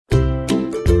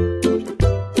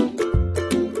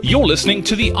You're listening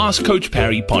to the Ask Coach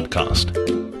Parry podcast.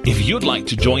 If you'd like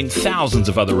to join thousands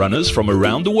of other runners from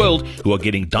around the world who are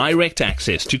getting direct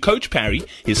access to Coach Parry,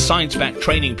 his science-backed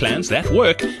training plans that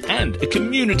work, and a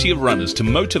community of runners to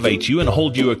motivate you and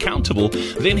hold you accountable,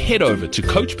 then head over to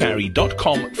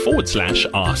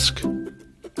coachparry.com/ask.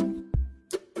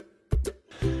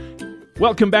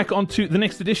 Welcome back onto the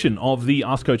next edition of the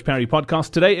Ask Coach Parry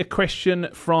podcast. Today, a question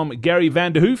from Gary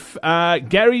Vanderhoof.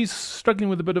 Gary's struggling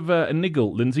with a bit of a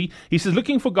niggle, Lindsay. He says,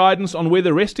 looking for guidance on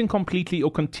whether resting completely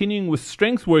or continuing with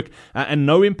strength work and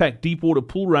no impact deep water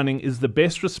pool running is the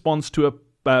best response to a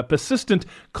persistent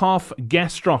calf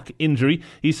gastroc injury.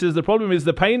 He says the problem is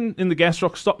the pain in the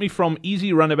gastroc stopped me from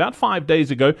easy run about 5 days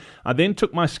ago. I then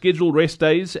took my scheduled rest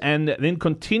days and then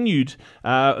continued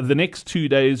the next 2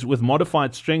 days with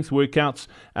modified strength workouts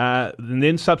and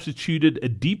then substituted a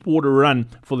deep water run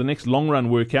for the next long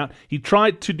run workout. He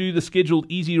tried to do the scheduled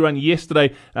easy run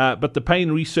yesterday, but the pain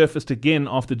resurfaced again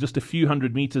after just a few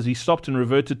hundred meters. He stopped and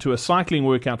reverted to a cycling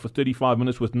workout for 35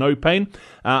 minutes with no pain.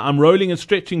 I'm rolling and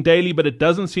stretching daily, but it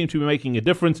doesn't seem to be making a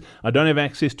difference. I don't have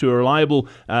access to a reliable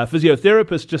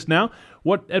physiotherapist just now.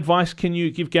 What advice can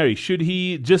you give Gary? Should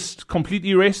he just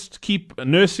completely rest, keep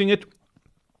nursing it,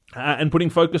 and putting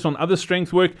focus on other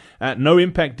strength work, no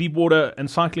impact deep water and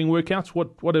cycling workouts?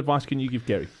 What advice can you give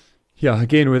Gary? Yeah,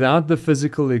 again, without the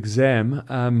physical exam,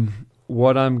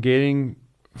 what I'm getting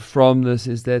from this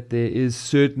is that there is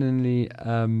certainly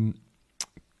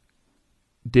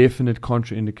definite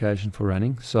contraindication for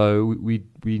running. So we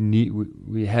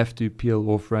have to peel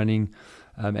off running,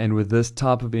 and with this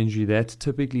type of injury, that's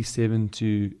typically 7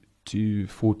 to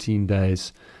 14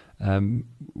 days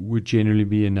would generally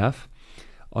be enough.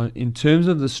 In terms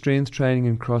of the strength training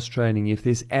and cross training, if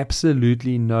there's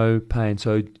absolutely no pain,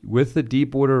 so with the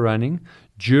deep water running,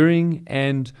 during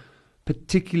and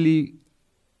particularly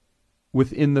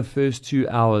within the first 2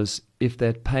 hours, if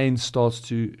that pain starts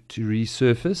to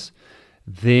resurface,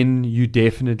 then you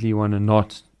definitely want to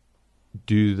not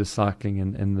do the cycling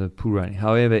and the pool running.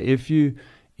 However, if you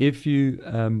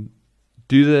do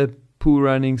the pool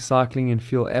running, cycling, and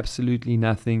feel absolutely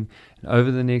nothing, and over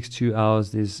the next 2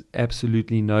 hours there's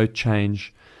absolutely no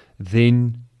change,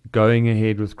 then going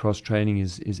ahead with cross training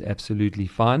is absolutely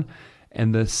fine.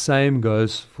 And the same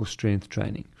goes for strength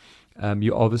training.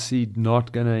 You're obviously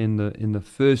not gonna in the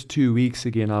first 2 weeks,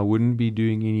 again, I wouldn't be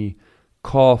doing any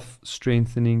calf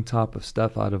strengthening type of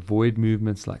stuff. I'd avoid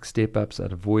movements like step ups.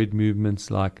 I'd avoid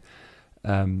movements like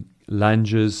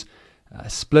lunges,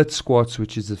 split squats,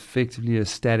 which is effectively a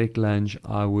static lunge.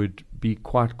 I would be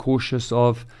quite cautious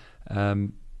of.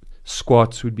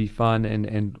 Squats would be fine,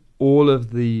 and all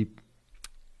of the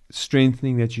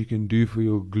strengthening that you can do for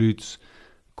your glutes,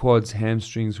 quads,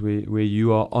 hamstrings, where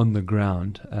you are on the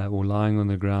ground or lying on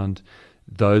the ground,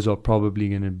 those are probably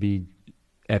going to be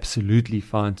absolutely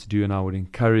fine to do, and I would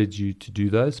encourage you to do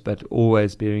those, but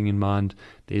always bearing in mind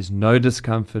there's no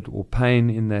discomfort or pain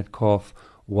in that calf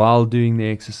while doing the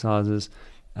exercises,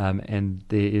 and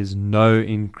there is no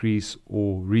increase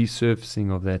or resurfacing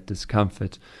of that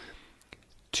discomfort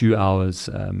 2 hours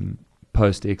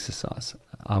post-exercise.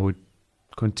 I would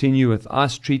continue with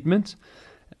ice treatment,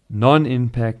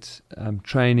 non-impact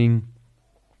training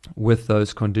with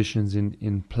those conditions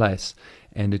in place,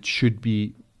 and it should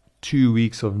be 2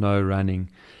 weeks of no running.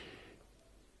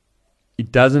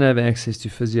 It doesn't have access to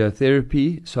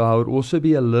physiotherapy, so I would also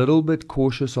be a little bit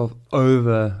cautious of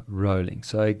over rolling.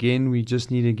 So again, we just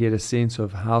need to get a sense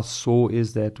of how sore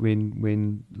is that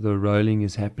when the rolling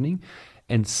is happening.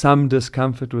 And some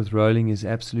discomfort with rolling is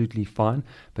absolutely fine,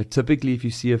 but typically if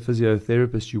you see a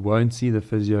physiotherapist, you won't see the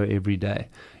physio every day.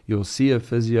 You'll see a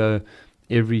physio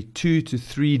every 2 to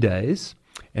 3 days,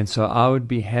 and so I would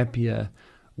be happier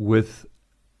with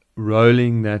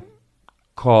rolling that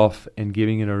calf and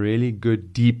giving it a really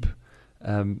good deep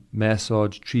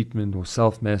massage treatment or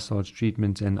self-massage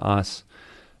treatment and ice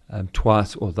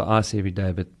twice, or the ice every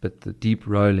day, but the deep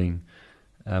rolling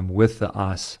with the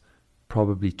ice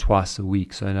probably twice a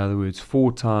week. So in other words,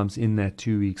 4 times in that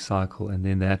 2 week cycle, and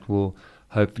then that will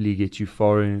hopefully get you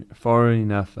far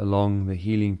enough along the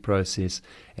healing process,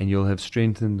 and you'll have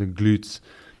strengthened the glutes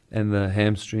and the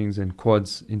hamstrings and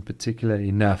quads in particular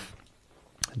enough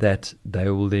that they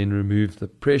will then remove the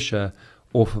pressure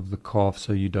off of the calf,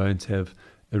 so you don't have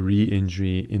a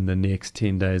re-injury in the next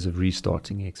 10 days of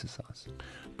restarting exercise.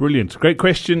 Brilliant. Great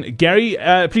question. Gary,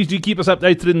 please do keep us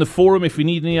updated in the forum. If you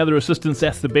need any other assistance,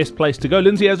 that's the best place to go.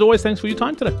 Lindsay, as always, thanks for your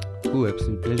time today. Oh,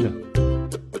 absolute pleasure.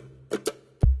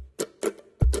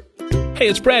 Hey,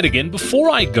 it's Brad again.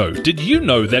 Before I go, did you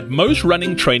know that most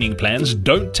running training plans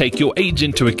don't take your age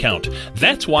into account?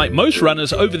 That's why most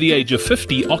runners over the age of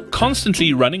 50 are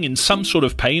constantly running in some sort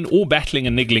of pain or battling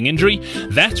a niggling injury.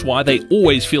 That's why they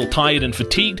always feel tired and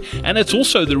fatigued, and it's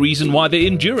also the reason why their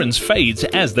endurance fades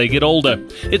as they get older.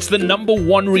 It's the number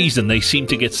one reason they seem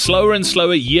to get slower and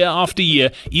slower year after year,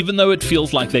 even though it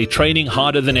feels like they're training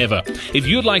harder than ever. If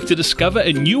you'd like to discover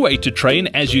a new way to train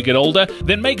as you get older,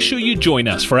 then make sure you join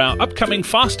us for our upcoming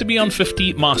Faster Beyond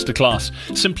 50 Masterclass.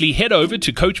 Simply head over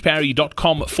to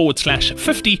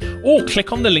coachparry.com/50 or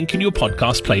click on the link in your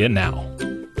podcast player now.